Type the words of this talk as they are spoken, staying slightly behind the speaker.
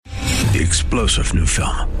The explosive new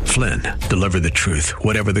film, Flynn, deliver the truth,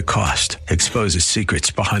 whatever the cost, exposes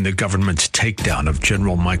secrets behind the government's takedown of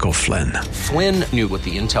General Michael Flynn. Flynn knew what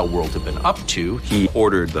the intel world had been up to. He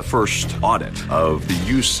ordered the first audit of the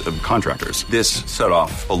use of contractors. This set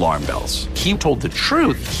off alarm bells. He told the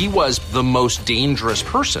truth. He was the most dangerous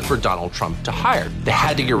person for Donald Trump to hire. They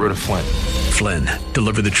had to get rid of Flynn. Flynn,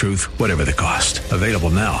 deliver the truth, whatever the cost. Available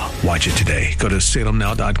now. Watch it today. Go to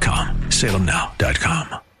salemnow.com.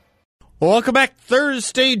 salemnow.com. Welcome back.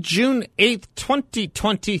 Thursday, June 8th,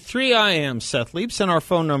 2023. I am Seth Leaps, and our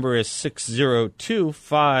phone number is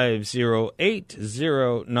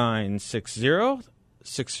 602-508-0960,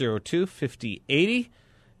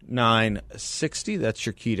 602-5080-960. That's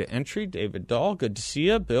your key to entry. David Dahl, good to see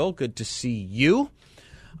you. Bill, good to see you.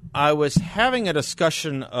 I was having a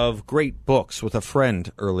discussion of great books with a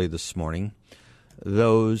friend early this morning.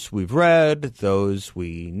 Those we've read, those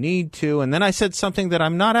we need to, and then I said something that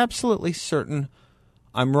I'm not absolutely certain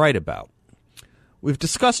I'm right about. We've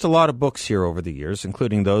discussed a lot of books here over the years,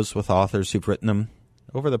 including those with authors who've written them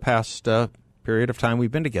over the past period of time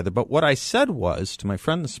we've been together. But what I said was to my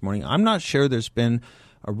friend this morning, I'm not sure there's been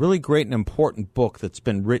a really great and important book that's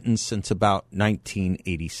been written since about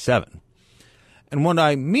 1987. And what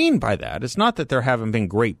I mean by that is not that there haven't been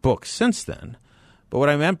great books since then, but what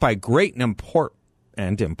I meant by great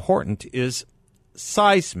and important is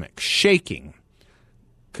seismic, shaking,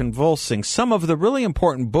 convulsing. Some of the really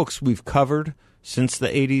important books we've covered since the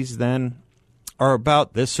 80s then are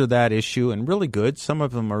about this or that issue and really good. Some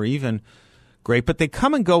of them are even great, but they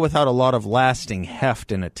come and go without a lot of lasting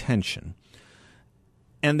heft and attention.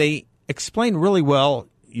 And they explain really well,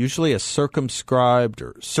 usually a circumscribed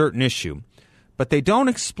or certain issue, but they don't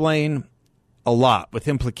explain a lot with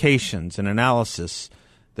implications and analysis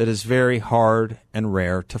that is very hard and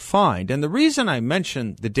rare to find. And the reason I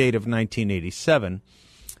mentioned the date of 1987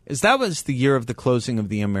 is that was the year of the closing of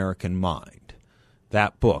The American Mind,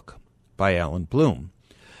 that book by Alan Bloom.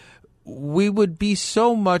 We would be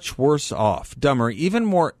so much worse off, dumber, even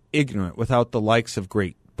more ignorant without the likes of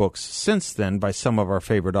great books since then by some of our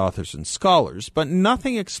favorite authors and scholars, but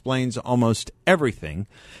nothing explains almost everything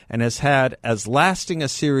and has had as lasting a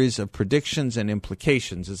series of predictions and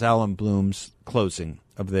implications as Alan Bloom's closing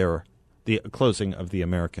of the closing of The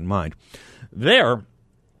American Mind. There,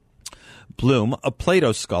 Bloom, a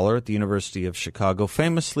Plato scholar at the University of Chicago,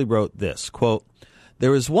 famously wrote this, quote,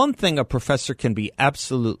 "There is one thing a professor can be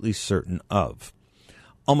absolutely certain of.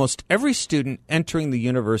 Almost every student entering the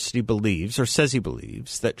university believes, or says he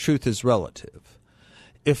believes, that truth is relative.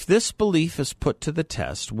 If this belief is put to the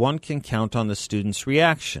test, one can count on the student's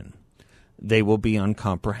reaction. They will be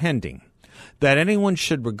uncomprehending. That anyone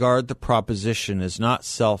should regard the proposition as not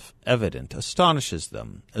self-evident astonishes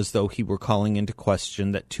them, as though he were calling into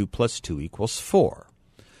question that 2 + 2 = 4.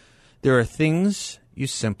 These are things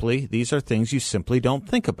you simply don't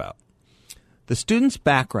think about. The students'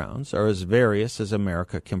 backgrounds are as various as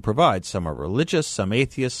America can provide. Some are religious, some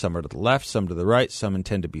atheists, some are to the left, some to the right, some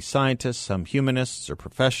intend to be scientists, some humanists or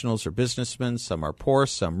professionals or businessmen, some are poor,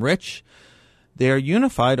 some rich. They are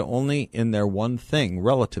unified only in their one thing,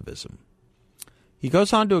 relativism." He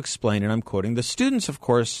goes on to explain, and I'm quoting, "The students, of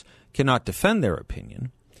course, cannot defend their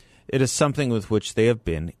opinion. It is something with which they have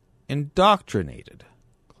been indoctrinated."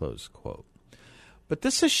 Close quote. But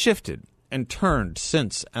this has shifted and turned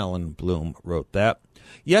since Alan Bloom wrote that.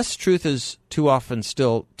 Yes, truth is too often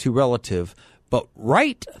still too relative, but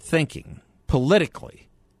right thinking, politically,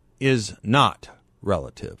 is not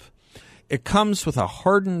relative. It comes with a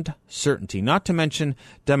hardened certainty, not to mention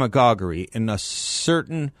demagoguery in a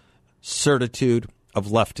certain certitude of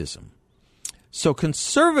leftism. So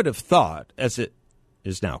conservative thought, as it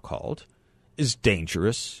is now called, is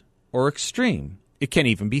dangerous or extreme. It can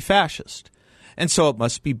even be fascist. And so it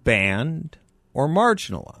must be banned or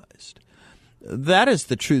marginalized. That is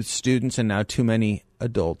the truth students and now too many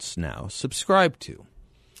adults now subscribe to.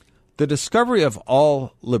 The discovery of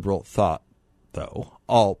all liberal thought, though,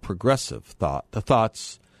 all progressive thought, the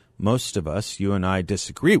thoughts most of us, you and I,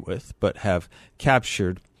 disagree with, but have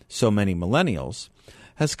captured so many millennials,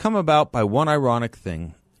 has come about by one ironic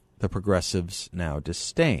thing the progressives now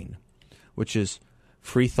disdain, which is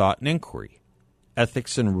free thought and inquiry,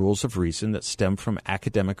 ethics and rules of reason that stem from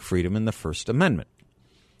academic freedom in the First Amendment,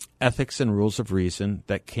 ethics and rules of reason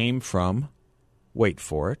that came from, wait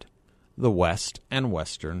for it, the West and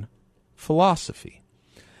Western philosophy.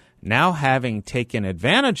 Now, having taken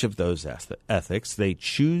advantage of those ethics, they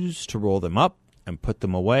choose to roll them up and put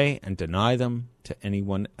them away and deny them to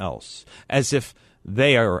anyone else, as if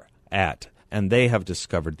they are at and they have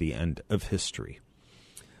discovered the end of history.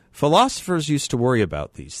 Philosophers used to worry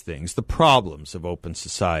about these things, the problems of open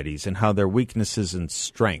societies and how their weaknesses and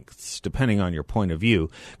strengths, depending on your point of view,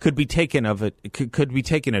 could be taken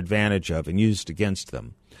advantage of and used against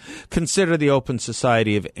them. Consider the open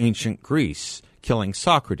society of ancient Greece, killing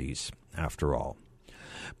Socrates, after all.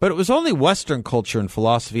 But it was only Western culture and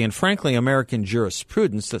philosophy, and frankly American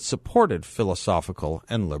jurisprudence, that supported philosophical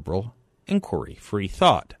and liberal inquiry, free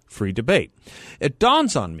thought, free debate. It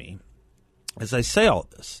dawns on me, as I say all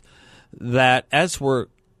this, that as we're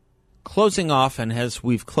closing off and as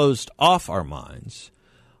we've closed off our minds,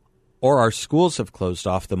 or our schools have closed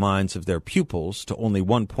off the minds of their pupils to only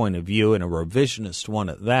one point of view, and a revisionist one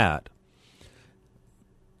at that,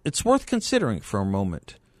 it's worth considering for a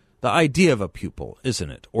moment the idea of a pupil,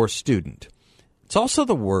 isn't it, or student. It's also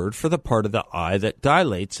the word for the part of the eye that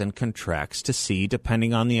dilates and contracts to see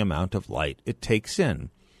depending on the amount of light it takes in.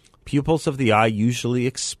 Pupils of the eye usually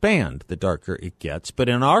expand the darker it gets, but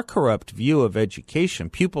in our corrupt view of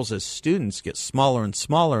education, pupils as students get smaller and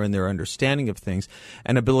smaller in their understanding of things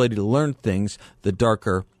and ability to learn things the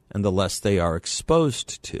darker and the less they are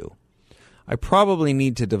exposed to. I probably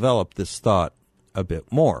need to develop this thought a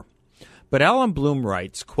bit more. But Alan Bloom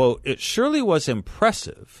writes, quote, "It surely was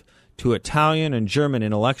impressive to Italian and German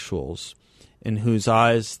intellectuals in whose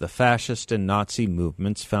eyes the fascist and Nazi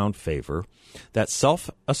movements found favor, that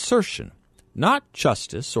self-assertion, not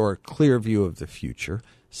justice or a clear view of the future,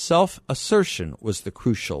 self-assertion was the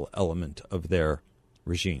crucial element of their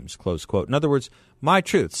regimes," close quote. In other words, my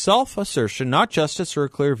truth, self-assertion, not justice or a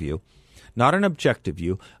clear view, not an objective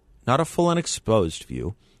view, not a full and exposed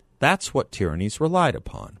view, that's what tyrannies relied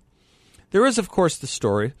upon. There is, of course, the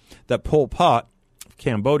story that Pol Pot of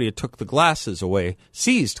Cambodia took the glasses away,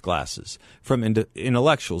 seized glasses from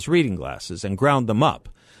intellectuals, reading glasses, and ground them up,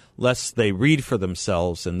 lest they read for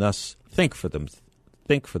themselves and thus think for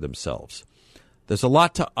themselves. There's a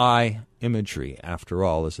lot to eye imagery, after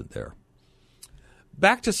all, isn't there?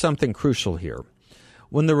 Back to something crucial here.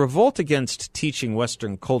 When the revolt against teaching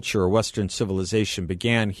Western culture or Western civilization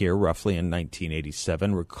began here roughly in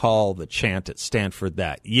 1987, recall the chant at Stanford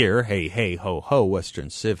that year, "Hey, hey, ho, ho, Western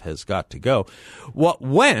Civ has got to go." What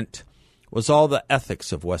went was all the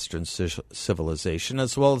ethics of Western civilization,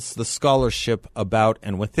 as well as the scholarship about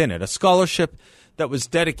and within it, a scholarship that was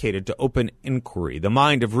dedicated to open inquiry, the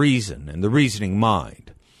mind of reason and the reasoning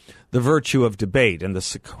mind, the virtue of debate and the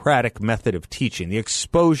Socratic method of teaching, the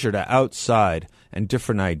exposure to outside and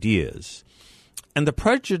different ideas. And the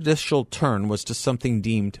prejudicial turn was to something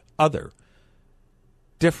deemed other,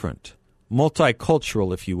 different,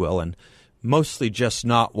 multicultural, if you will, and mostly just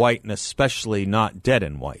not white and especially not dead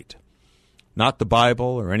and white. Not the Bible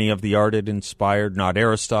or any of the art it inspired, not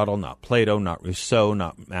Aristotle, not Plato, not Rousseau,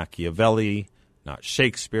 not Machiavelli, not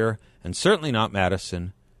Shakespeare, and certainly not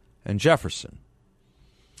Madison and Jefferson.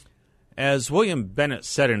 As William Bennett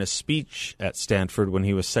said in a speech at Stanford when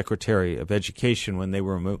he was Secretary of Education when they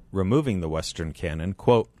were removing the Western canon,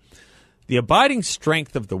 quote, "The abiding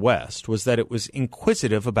strength of the West was that it was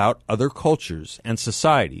inquisitive about other cultures and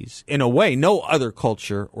societies in a way no other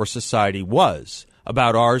culture or society was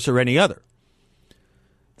about ours or any other.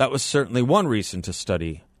 That was certainly one reason to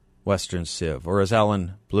study Western Civ, or as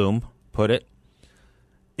Alan Bloom put it,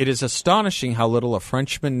 it is astonishing how little a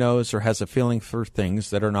Frenchman knows or has a feeling for things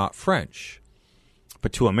that are not French.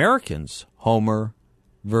 But to Americans, Homer,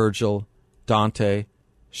 Virgil, Dante,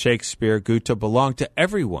 Shakespeare, Goethe belong to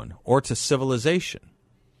everyone or to civilization."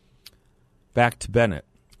 Back to Bennett,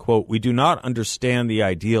 quote, "We do not understand the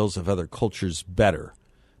ideals of other cultures better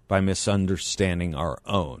by misunderstanding our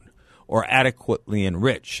own, or adequately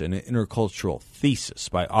enrich an intercultural thesis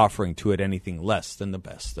by offering to it anything less than the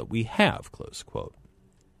best that we have," close quote.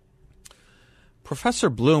 Professor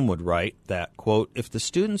Bloom would write that, quote, "If the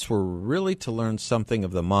students were really to learn something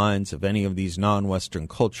of the minds of any of these non-Western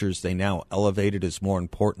cultures they now elevated as more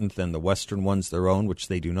important than the Western ones their own, which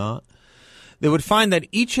they do not, they would find that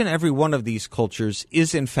each and every one of these cultures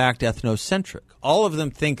is in fact ethnocentric. All of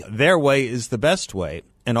them think their way is the best way,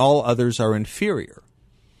 and all others are inferior.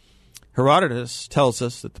 Herodotus tells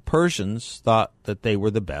us that the Persians thought that they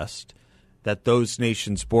were the best, that those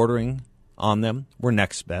nations bordering on them were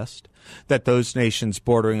next best, that those nations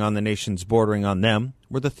bordering on the nations bordering on them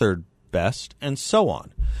were the third best, and so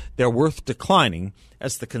on. Their worth declining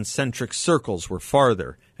as the concentric circles were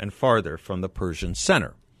farther and farther from the Persian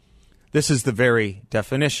center. This is the very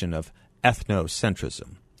definition of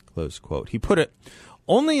ethnocentrism," close quote. He put it,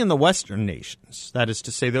 "Only in the Western nations, that is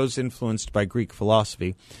to say those influenced by Greek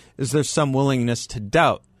philosophy, is there some willingness to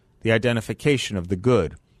doubt the identification of the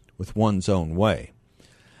good with one's own way.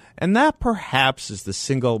 And that perhaps is the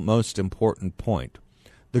single most important point,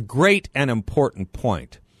 the great and important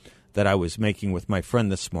point, that I was making with my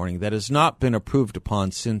friend this morning that has not been improved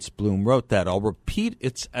upon since Bloom wrote that. I'll repeat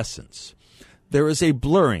its essence. There is a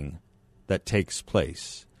blurring that takes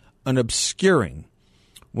place, an obscuring,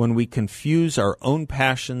 when we confuse our own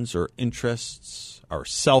passions or interests, our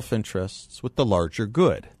self-interests, with the larger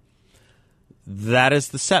good. That is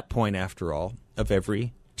the set point, after all, of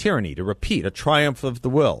every tyranny. To repeat, a triumph of the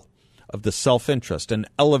will, of the self-interest, an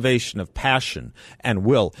elevation of passion and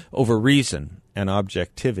will over reason and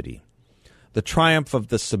objectivity. The triumph of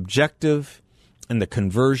the subjective and the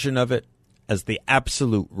conversion of it as the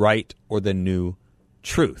absolute right or the new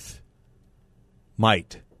truth.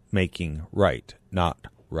 Might making right, not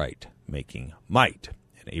right making might,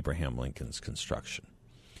 in Abraham Lincoln's construction.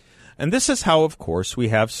 And this is how, of course, we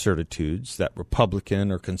have certitudes that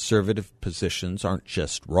Republican or conservative positions aren't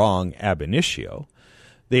just wrong ab initio.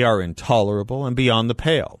 They are intolerable and beyond the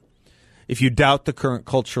pale. If you doubt the current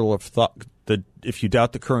culture of thought,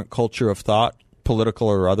 political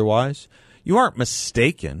or otherwise, you aren't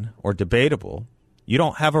mistaken or debatable. You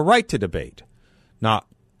don't have a right to debate. Not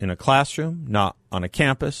in a classroom, not on a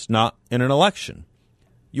campus, not in an election.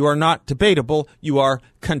 You are not debatable. You are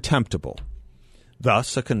contemptible.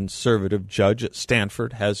 Thus, a conservative judge at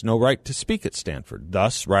Stanford has no right to speak at Stanford.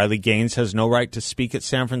 Thus, Riley Gaines has no right to speak at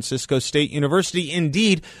San Francisco State University.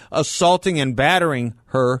 Indeed, assaulting and battering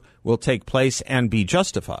her will take place and be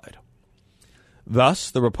justified.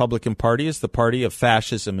 Thus, the Republican Party is the party of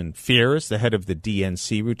fascism and fear, as the head of the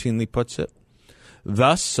DNC routinely puts it.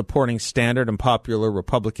 Thus, supporting standard and popular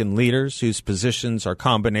Republican leaders whose positions are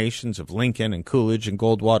combinations of Lincoln and Coolidge and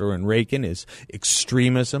Goldwater and Reagan is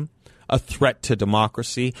extremism, a threat to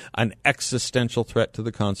democracy, an existential threat to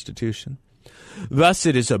the Constitution. Thus,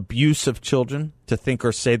 it is abuse of children to think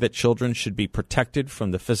or say that children should be protected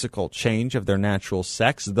from the physical change of their natural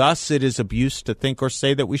sex. Thus, it is abuse to think or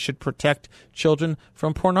say that we should protect children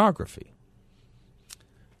from pornography.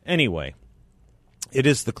 Anyway, it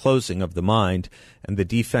is the closing of the mind and the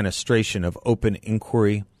defenestration of open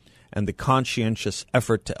inquiry and the conscientious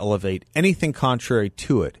effort to elevate anything contrary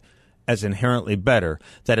to it as inherently better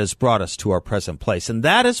that has brought us to our present place. And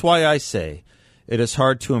that is why I say it is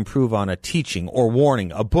hard to improve on a teaching or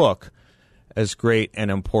warning, a book as great and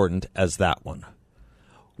important as that one.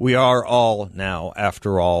 We are all now,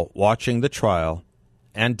 after all, watching the trial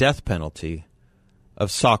and death penalty of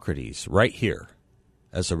Socrates right here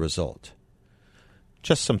as a result.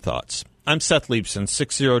 Just some thoughts. I'm Seth Leibson,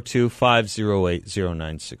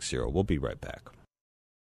 602-508-0960. We'll be right back.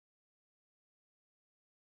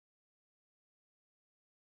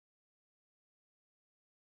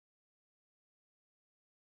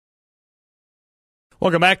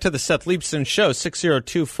 Welcome back to the Seth Leibson Show,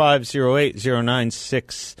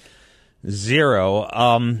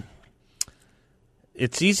 602-508-0960.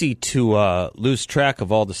 It's easy to lose track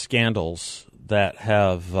of all the scandals that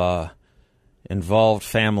have involved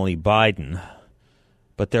family Biden,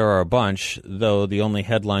 but there are a bunch, though the only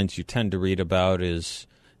headlines you tend to read about is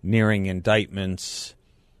nearing indictments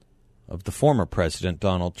of the former president,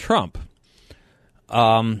 Donald Trump.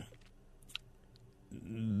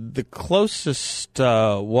 The closest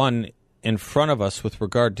one in front of us with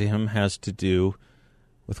regard to him has to do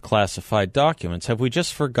with classified documents. Have we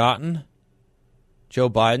just forgotten Joe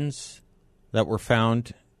Biden's that were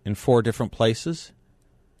found in 4 different places?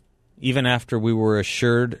 Even after we were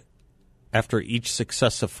assured after each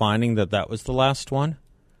successive finding that that was the last one?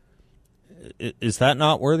 Is that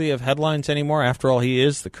not worthy of headlines anymore? After all, he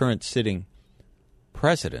is the current sitting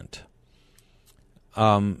president.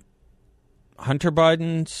 Hunter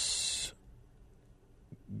Biden's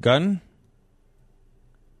gun,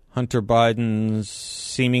 Hunter Biden's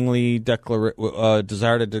seemingly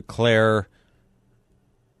desire to declare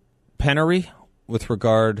penury with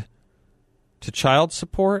regard to child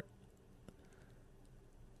support,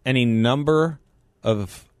 any number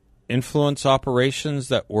of influence operations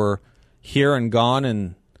that were here and gone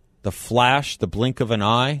in the flash, the blink of an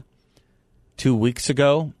eye 2 weeks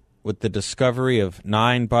ago, with the discovery of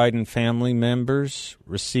 9 Biden family members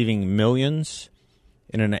receiving millions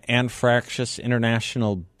in an anfractious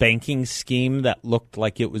international banking scheme that looked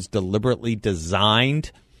like it was deliberately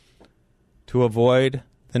designed to avoid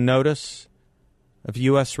the notice of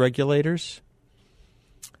U.S. regulators.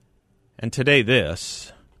 And today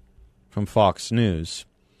this, from Fox News.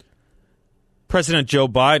 President Joe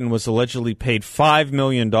Biden was allegedly paid $5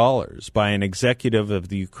 million by an executive of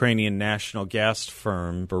the Ukrainian national gas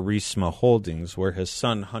firm Burisma Holdings, where his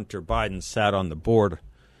son Hunter Biden sat on the board.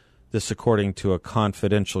 This according to a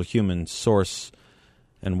confidential human source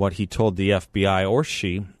and what he told the FBI, or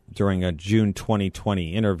she, during a June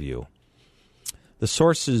 2020 interview. The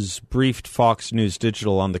sources briefed Fox News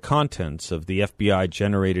Digital on the contents of the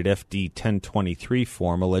FBI-generated FD 1023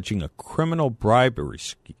 form alleging a criminal bribery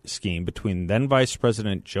scheme between then-Vice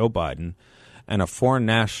President Joe Biden and a foreign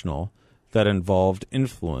national that involved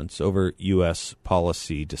influence over U.S.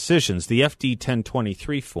 policy decisions. The FD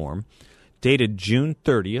 1023 form, dated June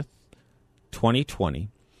 30th, 2020,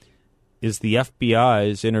 is the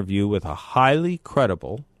FBI's interview with a highly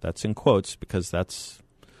credible, that's in quotes because that's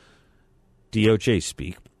DOJ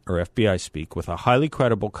speak, or FBI speak, with a highly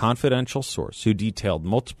credible confidential source who detailed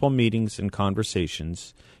multiple meetings and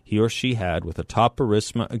conversations he or she had with a top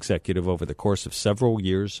Burisma executive over the course of several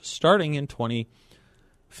years, starting in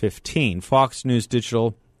 2015. Fox News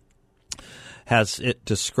Digital has it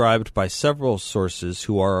described by several sources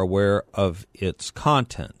who are aware of its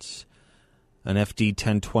contents. An FD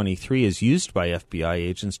 1023 is used by FBI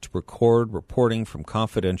agents to record reporting from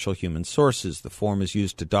confidential human sources. The form is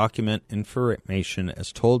used to document information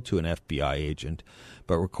as told to an FBI agent,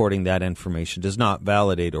 but recording that information does not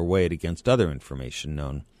validate or weigh it against other information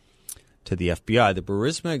known to the FBI. The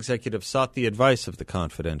Burisma executive sought the advice of the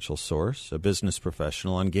confidential source, a business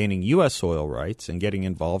professional, on gaining U.S. oil rights and getting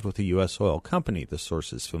involved with a U.S. oil company, the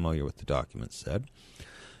sources familiar with the document said.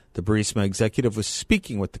 The Burisma executive was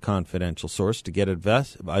speaking with the confidential source to get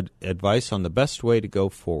advice on the best way to go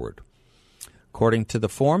forward. According to the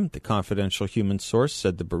form, the confidential human source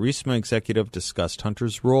said the Burisma executive discussed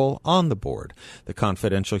Hunter's role on the board. The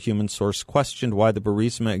confidential human source questioned why the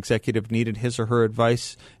Burisma executive needed his or her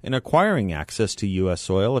advice in acquiring access to U.S.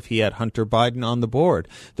 oil if he had Hunter Biden on the board.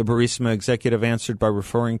 The Burisma executive answered by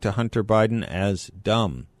referring to Hunter Biden as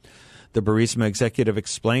dumb. The Burisma executive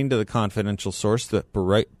explained to the confidential source that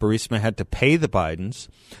Burisma had to pay the Bidens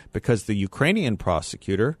because the Ukrainian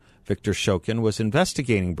prosecutor, Viktor Shokin, was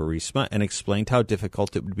investigating Burisma and explained how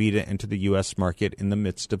difficult it would be to enter the U.S. market in the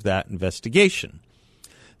midst of that investigation.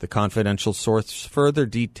 The confidential source further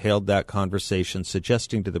detailed that conversation,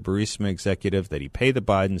 suggesting to the Burisma executive that he pay the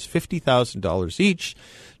Bidens $50,000 each,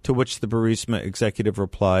 to which the Burisma executive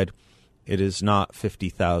replied, "It is not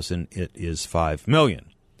 $50,000, it is $5 million.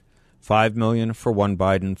 $5 million for one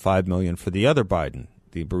Biden, $5 million for the other Biden,"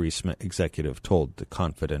 the Burisma executive told the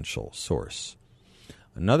confidential source.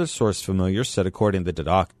 Another source familiar said, according to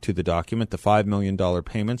the document, the $5 million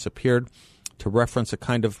payments appeared to reference a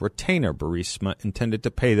kind of retainer Burisma intended to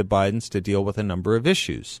pay the Bidens to deal with a number of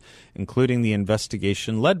issues, including the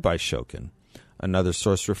investigation led by Shokin. Another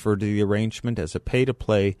source referred to the arrangement as a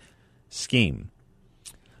pay-to-play scheme.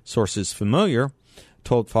 Sources familiar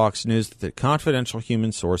told Fox News that the confidential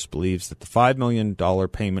human source believes that the $5 million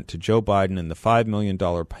payment to Joe Biden and the $5 million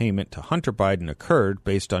payment to Hunter Biden occurred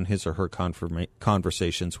based on his or her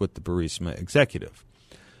conversations with the Burisma executive.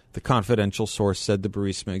 The confidential source said the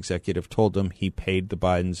Burisma executive told him he paid the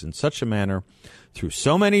Bidens in such a manner through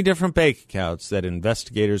so many different bank accounts that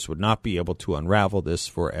investigators would not be able to unravel this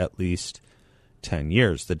for at least 10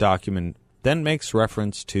 years. The document then makes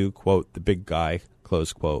reference to, quote, the big guy,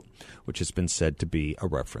 close quote, which has been said to be a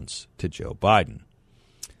reference to Joe Biden.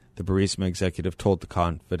 The Burisma executive told the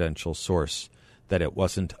confidential source that it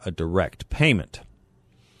wasn't a direct payment.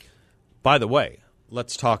 By the way,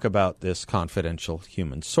 let's talk about this confidential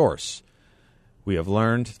human source. We have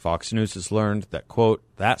learned, Fox News has learned, that, quote,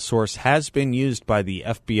 that source has been used by the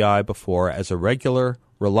FBI before as a regular,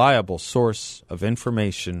 reliable source of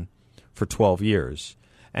information for 12 years.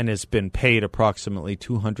 And has been paid approximately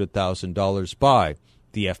 $200,000 by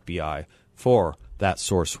the FBI for that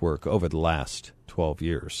source work over the last 12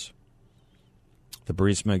 years. The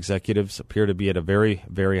Burisma executives appear to be at a very,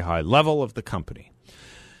 very high level of the company.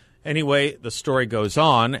 Anyway, the story goes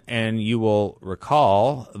on, and you will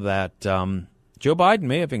recall that Joe Biden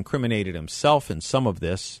may have incriminated himself in some of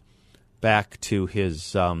this back to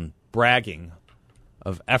his bragging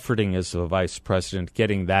of efforting as the vice president,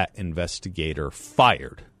 getting that investigator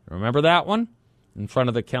fired. Remember that one? In front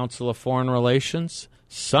of the Council of Foreign Relations?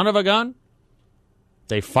 Son of a gun?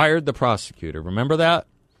 They fired the prosecutor. Remember that?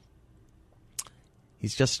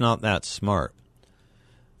 He's just not that smart.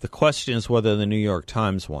 The question is whether the New York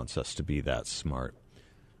Times wants us to be that smart.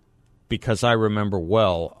 Because I remember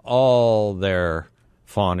well all their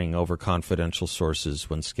fawning over confidential sources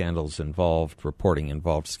when reporting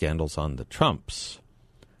involved scandals on the Trumps.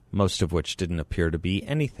 Most of which didn't appear to be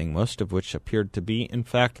anything. Most of which appeared to be, in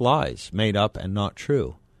fact, lies, made up and not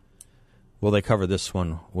true. Will they cover this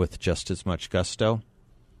one with just as much gusto?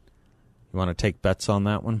 You want to take bets on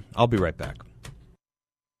that one? I'll be right back.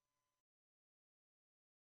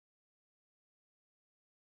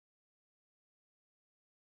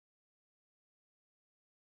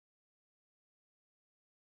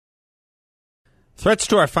 Threats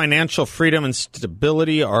to our financial freedom and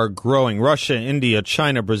stability are growing. Russia, India,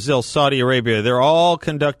 China, Brazil, Saudi Arabia, they're all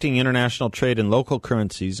conducting international trade in local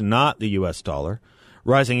currencies, not the U.S. dollar.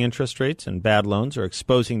 Rising interest rates and bad loans are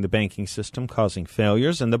exposing the banking system, causing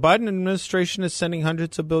failures, and the Biden administration is sending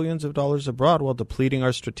hundreds of billions of dollars abroad while depleting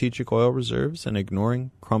our strategic oil reserves and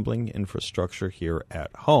ignoring crumbling infrastructure here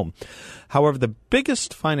at home. However, the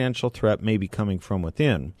biggest financial threat may be coming from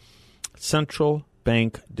within. Central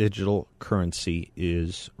bank digital currency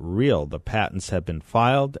is real. The patents have been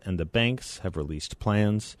filed, and the banks have released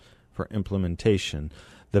plans for implementation.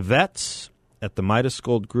 The vets at the Midas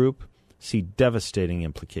Gold Group see devastating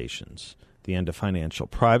implications. The end of financial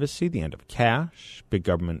privacy, the end of cash, big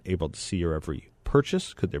government able to see your every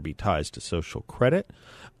purchase. Could there be ties to social credit?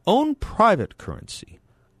 Own private currency,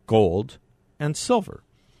 gold and silver.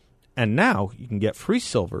 And now you can get free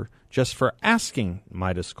silver just for asking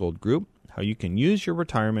Midas Gold Group how you can use your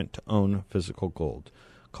retirement to own physical gold.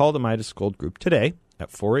 Call the Midas Gold Group today at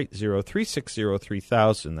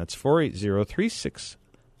 480-360-3000. That's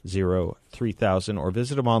 480-360-3000, or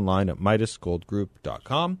visit them online at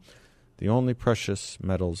MidasGoldGroup.com. The only precious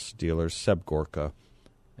metals dealers Seb Gorka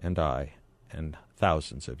and I and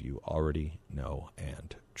thousands of you already know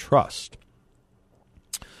and trust.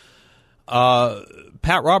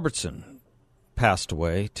 Pat Robertson passed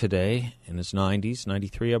away today in his 90s,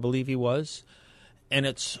 93 I believe he was. And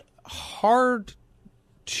it's hard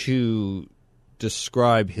to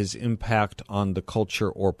describe his impact on the culture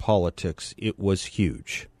or politics. It was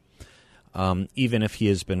huge. Even if he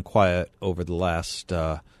has been quiet over the last,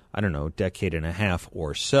 decade and a half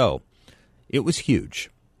or so. It was huge.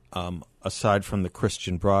 Aside from the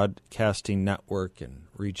Christian Broadcasting Network and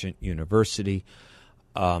Regent University,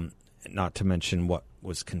 not to mention what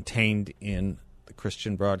was contained in the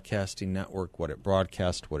Christian Broadcasting Network, what it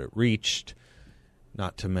broadcast, what it reached,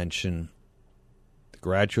 not to mention the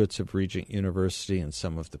graduates of Regent University and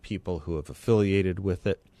some of the people who have affiliated with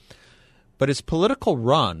it. But his political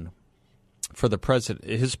run for the president,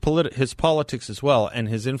 his politics as well, and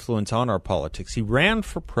his influence on our politics. He ran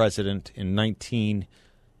for president in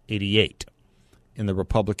 1988 in the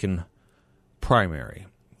Republican primary.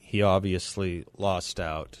 He obviously lost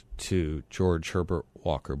out to George Herbert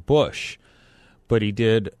Walker Bush, but he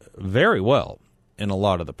did very well in a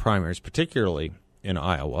lot of the primaries, particularly in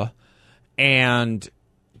Iowa, and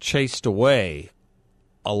chased away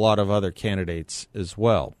a lot of other candidates as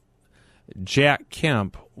well. Jack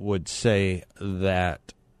Kemp would say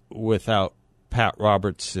that without Pat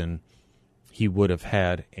Robertson, he would have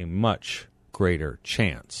had a much greater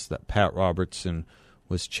chance, that Pat Robertson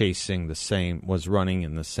was running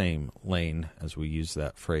in the same lane, as we use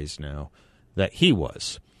that phrase now, that he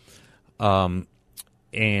was.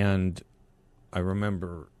 And I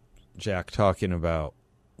remember Jack talking about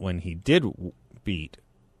when he did beat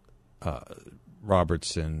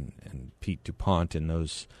Robertson and Pete DuPont in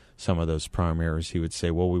some of those primaries, he would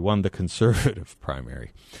say, well, we won the conservative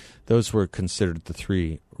primary. Those were considered the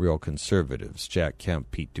three real conservatives, Jack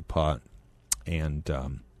Kemp, Pete DuPont, and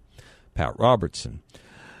Pat Robertson.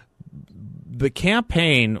 The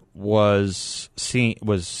campaign was seen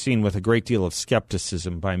with a great deal of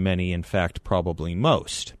skepticism by many, in fact, probably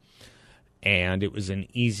most. And it was an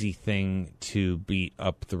easy thing to beat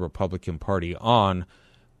up the Republican Party on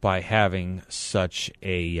by having such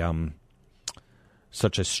a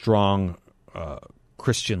strong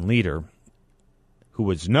Christian leader who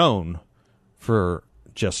was known for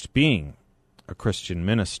just being a Christian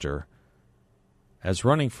minister as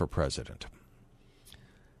running for president.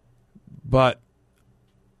 But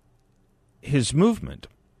his movement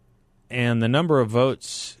and the number of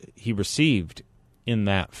votes he received in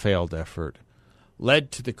that failed effort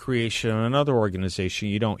led to the creation of another organization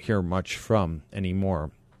you don't hear much from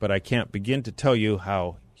anymore. But I can't begin to tell you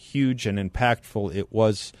how huge and impactful it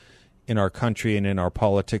was in our country and in our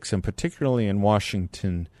politics, and particularly in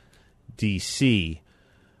Washington, D.C.,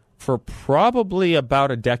 for probably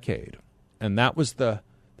about a decade. And that was the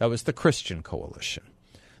Christian Coalition.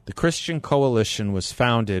 The Christian Coalition was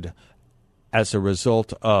founded as a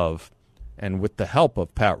result of, and with the help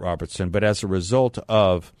of Pat Robertson, but as a result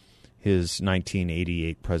of his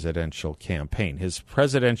 1988 presidential campaign. His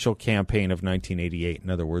presidential campaign of 1988, in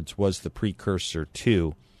other words, was the precursor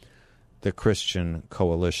to the Christian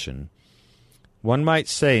Coalition. One might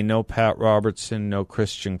say no Pat Robertson, no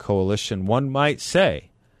Christian Coalition. One might say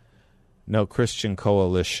no Christian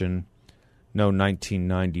Coalition, no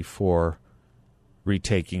 1994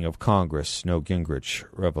 retaking of Congress, no Gingrich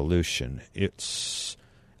Revolution. Its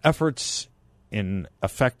efforts in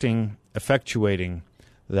effectuating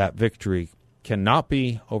that victory cannot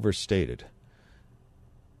be overstated.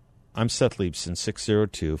 I'm Seth Leibson,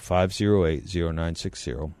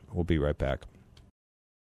 602-508-0960. We'll be right back.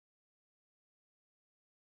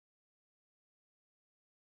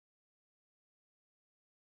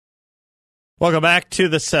 Welcome back to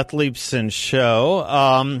the Seth Leibson Show.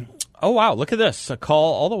 Oh, wow, look at this. A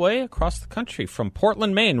call all the way across the country from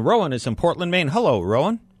Portland, Maine. Rowan is in Portland, Maine. Hello,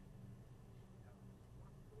 Rowan.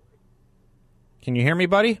 Can you hear me,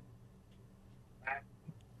 buddy?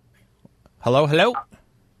 Hello, hello?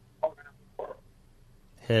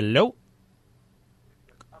 Hello?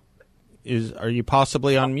 Are you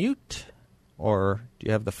possibly on mute? Or do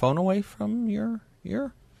you have the phone away from your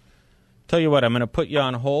ear? Tell you what, I'm going to put you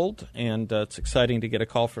on hold, and it's exciting to get a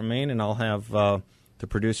call from Maine, and I'll have the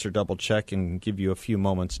producer double-check and give you a few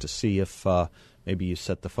moments to see if maybe you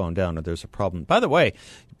set the phone down or there's a problem. By the way,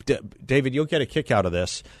 David, you'll get a kick out of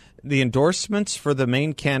this. The endorsements for the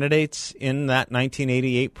Maine candidates in that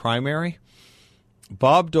 1988 primary,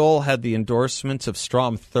 Bob Dole had the endorsements of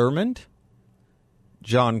Strom Thurmond,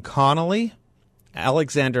 John Connolly,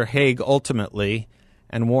 Alexander Haig ultimately,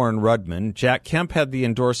 and Warren Rudman. Jack Kemp had the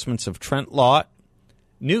endorsements of Trent Lott,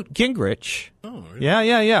 Newt Gingrich. Oh, really?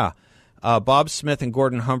 Yeah. Bob Smith and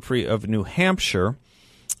Gordon Humphrey of New Hampshire.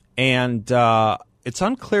 And it's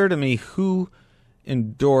unclear to me who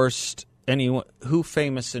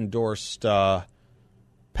famous endorsed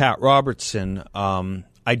Pat Robertson.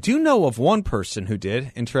 I do know of one person who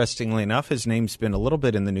did, interestingly enough. His name's been a little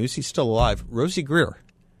bit in the news. He's still alive. Rosie Greer.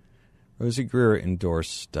 Rosie Greer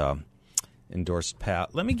endorsed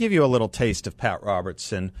Pat. Let me give you a little taste of Pat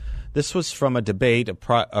Robertson. This was from a debate,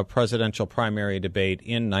 a presidential primary debate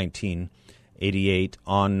in 1988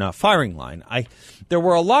 on firing line. There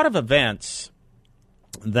were a lot of events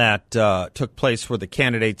that took place where the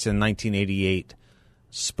candidates in 1988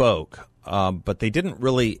 spoke, but they didn't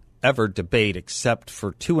really ever debate except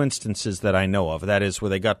for two instances that I know of. That is where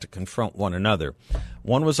they got to confront one another.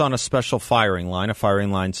 One was on a special firing line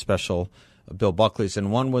special, Bill Buckley's,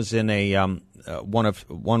 and one was in a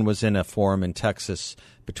one was in a forum in Texas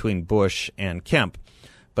between Bush and Kemp.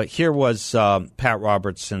 But here was Pat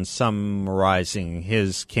Robertson summarizing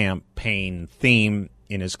his campaign theme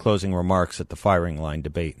in his closing remarks at the firing line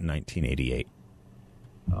debate in 1988.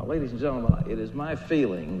 Ladies and gentlemen, it is my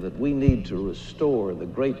feeling that we need to restore the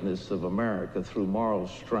greatness of America through moral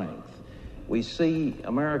strength. We see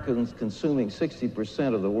Americans consuming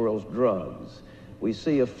 60% of the world's drugs. We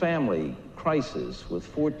see a family crisis with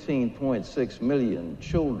 14.6 million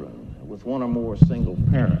children with one or more single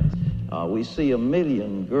parents. We see 1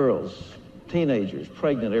 million girls, teenagers,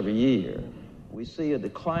 pregnant every year. We see a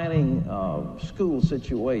declining school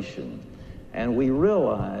situation. And we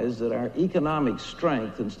realize that our economic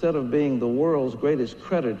strength, instead of being the world's greatest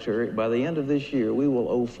creditor, by the end of this year, we will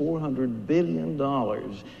owe $400 billion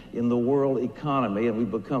in the world economy, and we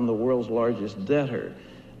become the world's largest debtor.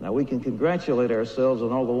 Now, we can congratulate ourselves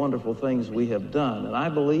on all the wonderful things we have done, and I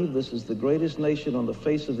believe this is the greatest nation on the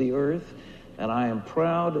face of the earth, and I am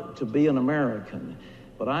proud to be an American.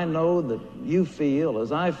 But I know that you feel,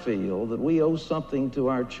 as I feel, that we owe something to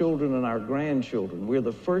our children and our grandchildren. We're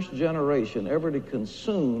the first generation ever to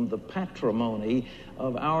consume the patrimony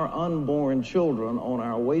of our unborn children on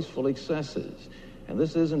our wasteful excesses. And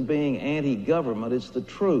this isn't being anti-government, it's the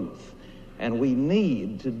truth. And we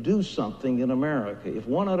need to do something in America. If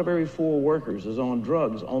 1 out of every 4 workers is on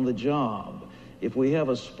drugs on the job, if we have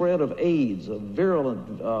a spread of AIDS, a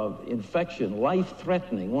virulent infection,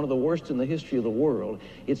 life-threatening, one of the worst in the history of the world,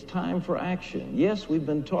 it's time for action. Yes, we've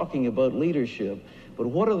been talking about leadership, but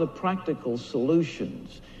what are the practical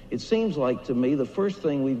solutions? It seems like to me the first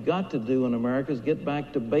thing we've got to do in America is get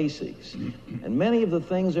back to basics. And many of the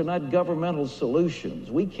things are not governmental solutions.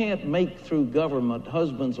 We can't make through government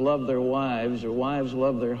husbands love their wives or wives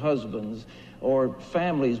love their husbands, or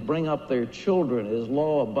families bring up their children as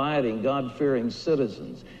law-abiding, God-fearing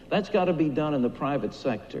citizens. That's got to be done in the private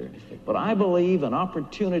sector. But I believe an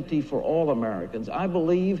opportunity for all Americans. I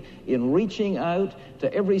believe in reaching out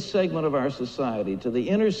to every segment of our society, to the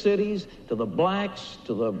inner cities, to the blacks,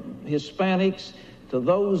 to the Hispanics, to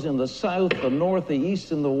those in the South, the North, the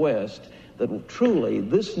East, and the West, that truly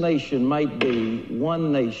this nation might be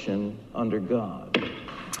one nation under God.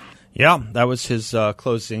 Yeah, that was his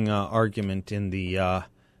closing argument in the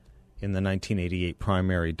 1988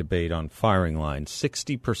 primary debate on firing line.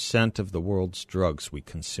 60% of the world's drugs we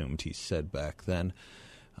consumed, he said back then.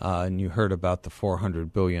 And you heard about the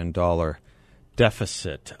 $400 billion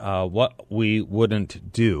deficit. What we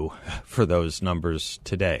wouldn't do for those numbers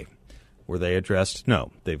today. Were they addressed?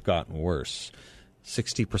 No, they've gotten worse. We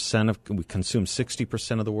consume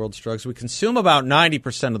 60% of the world's drugs. We consume about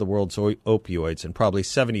 90% of the world's opioids and probably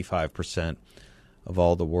 75% of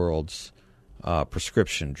all the world's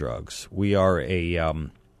prescription drugs. We are a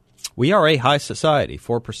high society.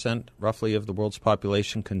 4% roughly of the world's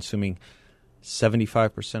population consuming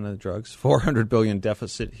 75% of the drugs. $400 billion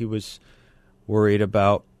deficit he was worried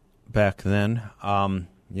about back then.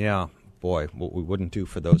 Boy, what we wouldn't do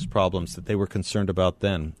for those problems that they were concerned about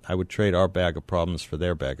then. I would trade our bag of problems for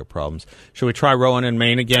their bag of problems. Should we try Rowan in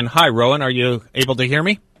Maine again? Hi, Rowan. Are you able to hear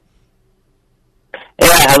me? Yeah,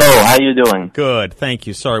 hello. How you doing? Good. Thank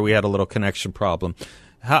you. Sorry, we had a little connection problem.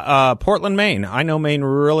 Portland, Maine. I know Maine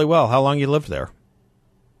really well. How long you lived there?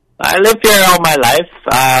 I lived here all my life.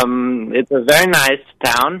 It's a very nice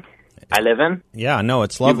town I live in. Yeah, no,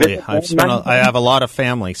 it's lovely. I have a lot of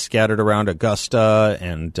family scattered around Augusta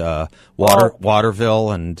and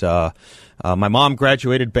Waterville, and my mom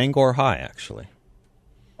graduated Bangor High, actually.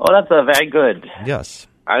 Oh, that's very good. Yes.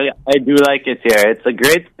 I do like it here. It's a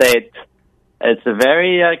great state. It's a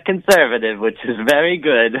very conservative, which is very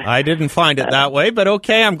good. I didn't find it that way, but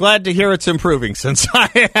okay, I'm glad to hear it's improving since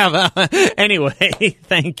I have anyway,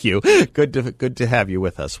 thank you. Good to have you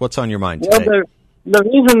with us. What's on your mind today? Well, the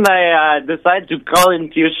reason I decided to call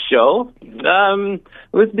into your show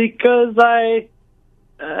was because I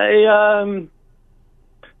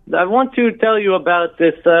want to tell you about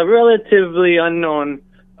this relatively unknown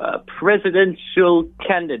presidential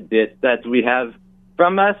candidate that we have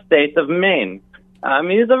from our state of Maine.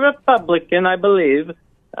 He's a Republican, I believe.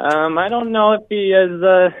 I don't know if he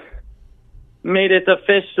has made it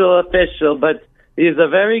official, but he's a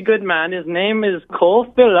very good man. His name is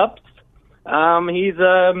Cole Phillips. He's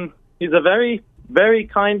a very, very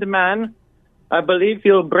kind man. I believe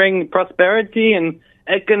he'll bring prosperity and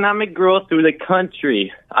economic growth to the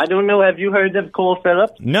country. I don't know. Have you heard of Cole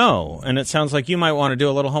Phillips? No, and it sounds like you might want to do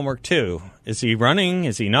a little homework too. Is he running?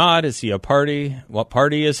 Is he not? Is he a party? What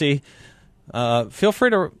party is he? Feel free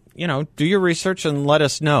to do your research and let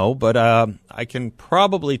us know. But I can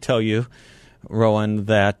probably tell you, Rowan,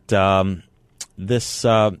 that this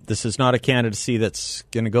is not a candidacy that's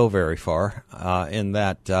going to go very far. In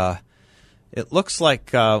that it looks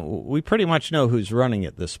like we pretty much know who's running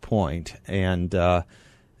at this point, and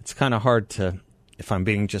it's kind of hard to, if I'm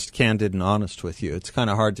being just candid and honest with you, it's kind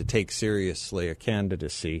of hard to take seriously a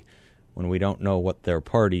candidacy when we don't know what their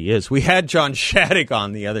party is. We had John Shadegg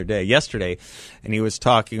on yesterday, and he was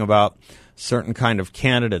talking about certain kind of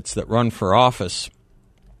candidates that run for office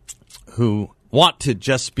who want to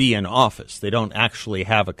just be in office. They don't actually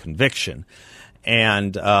have a conviction,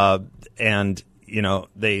 and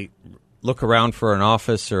they look around for an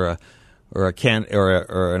office or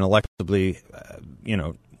an electably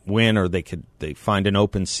win, or they find an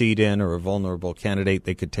open seat in, or a vulnerable candidate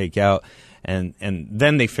they could take out, and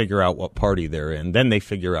then they figure out what party they're in. Then they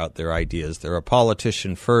figure out their ideas. They're a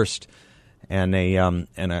politician first, and a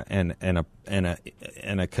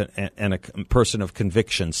person of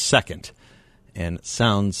conviction second. And it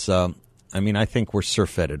sounds, I think we're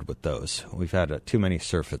surfeited with those. We've had too many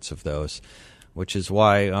surfeits of those, which is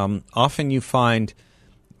why often you find,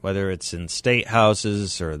 whether it's in state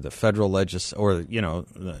houses or the federal or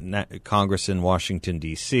the Congress in Washington,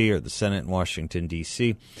 D.C., or the Senate in Washington,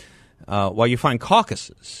 D.C., while you find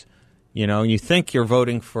caucuses, and you think you're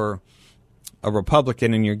voting for a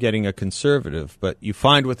Republican and you're getting a conservative, but you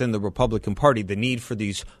find within the Republican Party the need for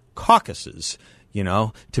these caucuses,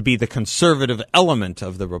 to be the conservative element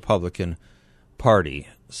of the Republican Party.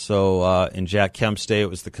 So in Jack Kemp's day, it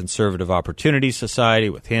was the Conservative Opportunity Society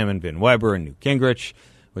with him and Vin Weber and Newt Gingrich.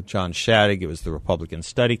 With John Shadegg, it was the Republican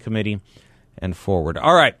Study Committee, and forward.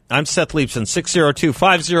 All right, I'm Seth Leibson,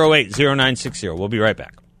 602-508-0960. We'll be right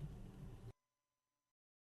back.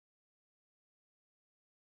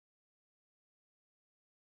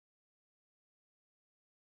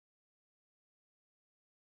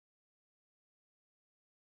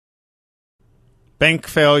 Bank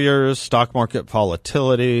failures, stock market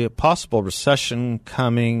volatility, possible recession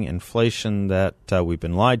coming, inflation that we've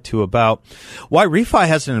been lied to about. Why Refi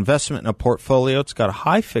has an investment in a portfolio. It's got a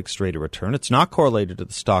high fixed rate of return. It's not correlated to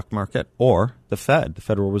the stock market or the Fed, the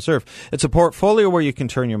Federal Reserve. It's a portfolio where you can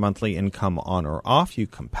turn your monthly income on or off. You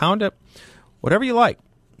compound it, whatever you like.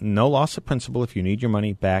 No loss of principal if you need your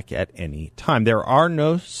money back at any time. There are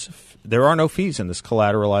no fees in this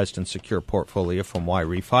collateralized and secure portfolio from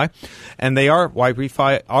YRefi, and they are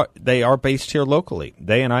based here locally.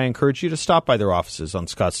 They and I encourage you to stop by their offices on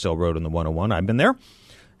Scottsdale Road in the 101. I've been there,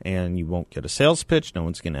 and you won't get a sales pitch. No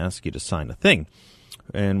one's going to ask you to sign a thing.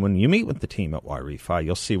 And when you meet with the team at YRefi,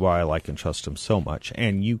 you'll see why I like and trust them so much,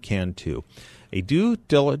 and you can too. A due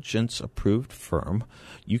diligence-approved firm,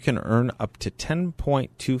 you can earn up to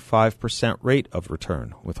 10.25% rate of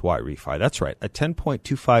return with YRefi. That's right, a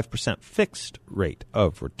 10.25% fixed rate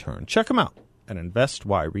of return. Check them out at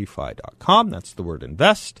investYRefi.com. That's the word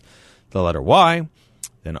invest, the letter Y,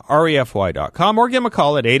 then REFY.com, or give them a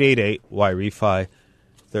call at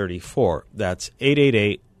 888-YRefi-34. That's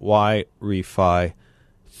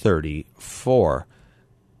 888-YRefi-34.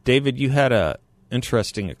 David, you had a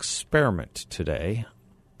interesting experiment today,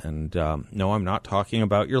 and no, I'm not talking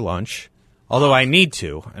about your lunch, although I need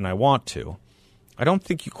to, and I want to. I don't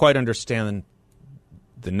think you quite understand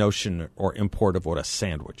the notion or import of what a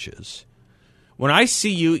sandwich is. When I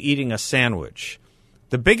see you eating a sandwich,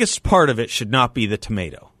 the biggest part of it should not be the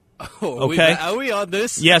tomato. Okay? Are we on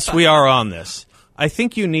this? Yes, we are on this. I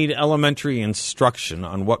think you need elementary instruction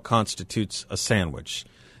on what constitutes a sandwich.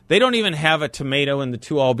 They don't even have a tomato in the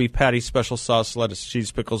 2 all-beef patty, special sauce, lettuce,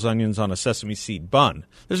 cheese, pickles, onions on a sesame seed bun.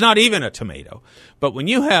 There's not even a tomato. But when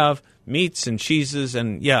you have meats and cheeses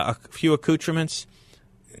and, a few accoutrements,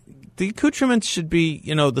 the accoutrements should be,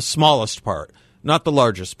 the smallest part, not the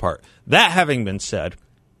largest part. That having been said,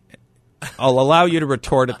 I'll allow you to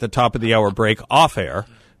retort at the top of the hour break off air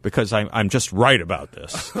because I'm just right about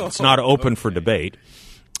this. It's not open for debate.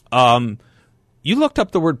 You looked up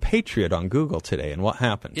the word patriot on Google today, and what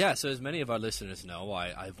happened? Yeah, so as many of our listeners know,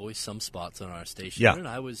 I voice some spots on our station, Yeah. and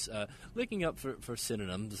I was looking up for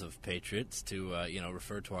synonyms of patriots to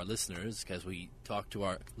refer to our listeners, because we talk to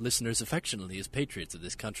our listeners affectionately as patriots of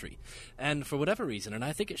this country. And for whatever reason, and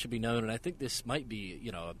I think it should be known, and I think this might be,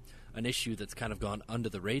 an issue that's kind of gone under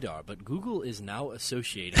the radar, but Google is now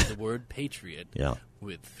associating the word patriot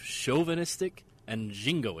with chauvinistic and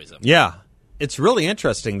jingoism. Yeah. It's really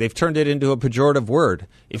interesting. They've turned it into a pejorative word.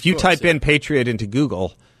 If you type in patriot into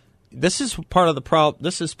Google, this is part of the problem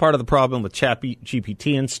with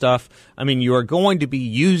ChatGPT and stuff. I mean, you are going to be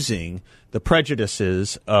using the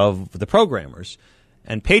prejudices of the programmers,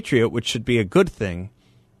 and patriot, which should be a good thing,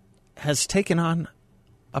 has taken on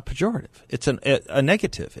a pejorative. It's a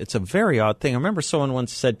negative. It's a very odd thing. I remember someone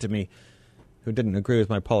once said to me, who didn't agree with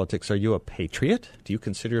my politics, "Are you a patriot? Do you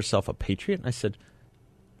consider yourself a patriot?" And I said,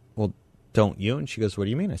 "Well, don't you?" And she goes, "What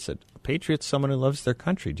do you mean?" I said, "A patriot's someone who loves their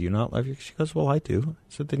country. Do you not love your?" She goes, "Well, I do." I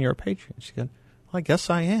said, "Then you're a patriot." She goes, "Well, I guess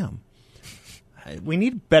I am." We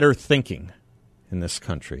need better thinking in this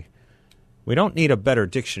country. We don't need a better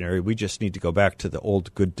dictionary. We just need to go back to the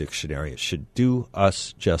old good dictionary. It should do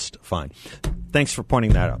us just fine. Thanks for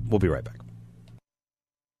pointing that out. We'll be right back.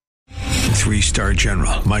 3-star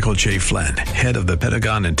General Michael J. Flynn, head of the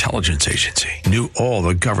Pentagon Intelligence Agency, knew all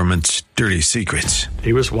the government's dirty secrets.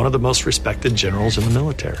 He was one of the most respected generals in the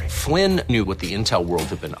military. Flynn knew what the intel world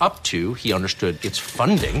had been up to. He understood its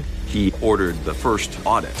funding. He ordered the first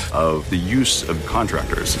audit of the use of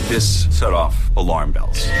contractors. This set off alarm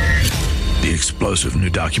bells. The explosive new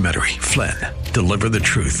documentary, Flynn, Deliver the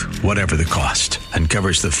Truth, Whatever the Cost,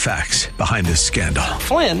 uncovers the facts behind this scandal.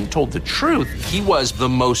 Flynn told the truth. He was the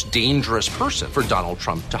most dangerous person for Donald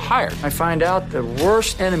Trump to hire. I find out the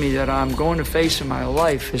worst enemy that I'm going to face in my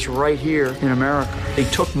life is right here in America. They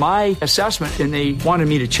took my assessment and they wanted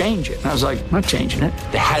me to change it. And I was like, I'm not changing it.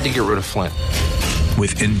 They had to get rid of Flynn.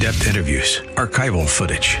 With in-depth interviews, archival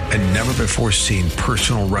footage, and never-before-seen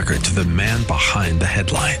personal records of the man behind the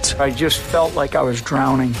headlines. I just felt like I was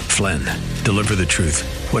drowning. Flynn, Deliver the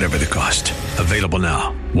Truth, Whatever the Cost. Available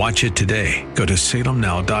now. Watch it today. Go to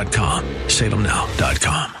salemnow.com.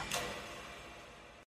 salemnow.com.